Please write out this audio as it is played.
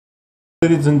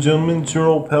Ladies and gentlemen, it's your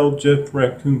old pal Jeff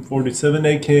Raccoon 47,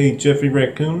 aka Jeffy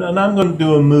Raccoon, and I'm going to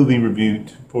do a movie review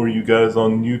for you guys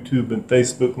on YouTube and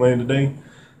Facebook land today.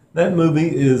 That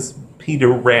movie is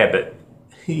Peter Rabbit.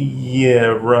 Yeah,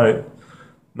 right.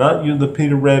 Not you, the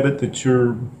Peter Rabbit that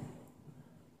your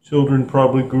children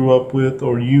probably grew up with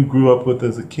or you grew up with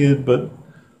as a kid, but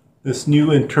this new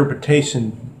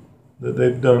interpretation that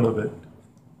they've done of it.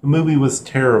 The movie was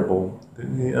terrible.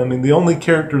 I mean, the only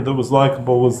character that was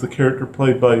likable was the character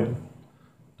played by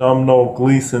Domhnall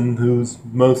Gleeson, who's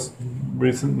most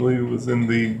recently was in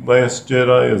The Last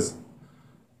Jedi as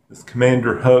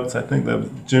Commander Hux. I think that was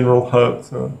General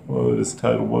Hux, what his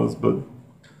title was. But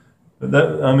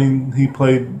that, I mean, he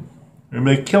played, and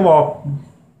they kill off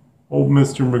old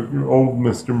Mr.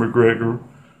 McGregor,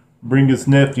 bring his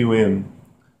nephew in.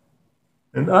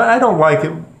 And I don't like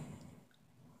it.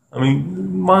 I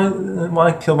mean,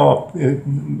 why kill off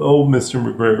old Mr.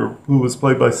 McGregor, who was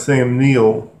played by Sam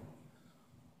Neill?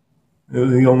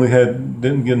 He only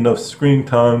didn't get enough screen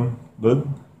time, but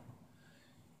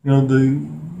you know they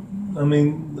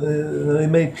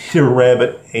made Peter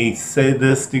Rabbit a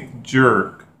sadistic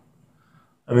jerk.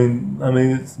 I mean,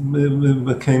 it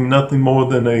became nothing more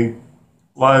than a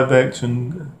live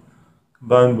action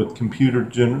combined with computer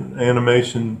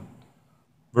animation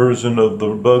version of the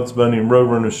Bugs Bunny and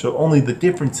Roadrunner show. Only the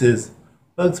difference is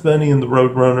Bugs Bunny and the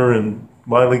Roadrunner and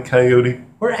Wile E. Coyote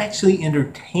were actually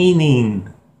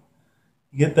entertaining.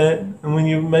 You get that? And when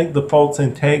you make the false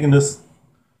antagonist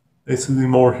basically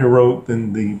more heroic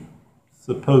than the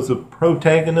supposed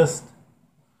protagonist,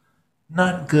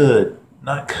 not good.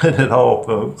 Not good at all,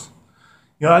 folks.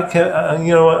 You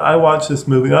know, I watched this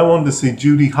movie. I wanted to see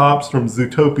Judy Hopps from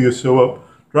Zootopia show up,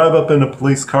 drive up in a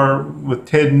police car with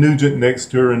Ted Nugent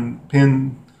next to her and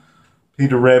pin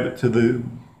Peter Rabbit to the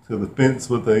fence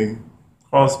with a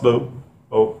crossbow.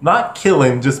 Oh, not kill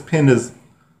him, just pin his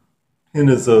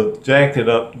jacket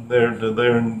up there to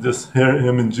there and just hear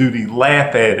him and Judy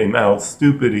laugh at him how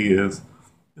stupid he is.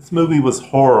 This movie was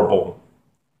horrible.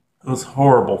 It was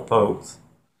horrible, folks.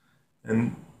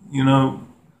 And, you know,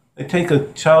 they take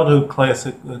a childhood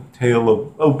classic tale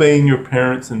of obeying your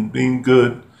parents and being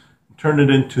good, turn it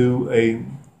into a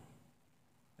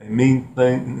mean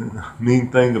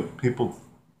thing of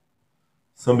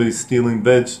somebody stealing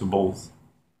vegetables.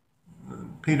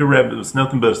 Peter Rabbit was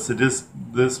nothing but a sadist.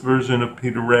 This version of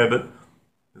Peter Rabbit,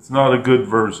 it's not a good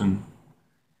version.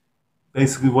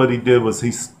 Basically what he did was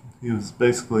he was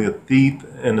basically a thief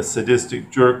and a sadistic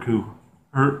jerk who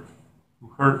hurt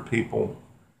people.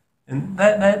 And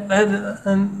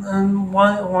and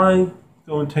why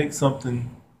go and take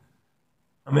something?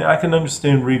 I mean, I can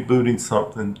understand rebooting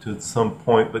something to some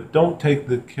point, but don't take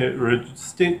try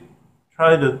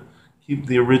to keep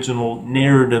the original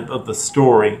narrative of the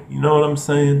story. You know what I'm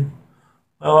saying?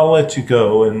 Well, I'll let you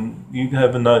go, and you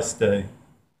have a nice day.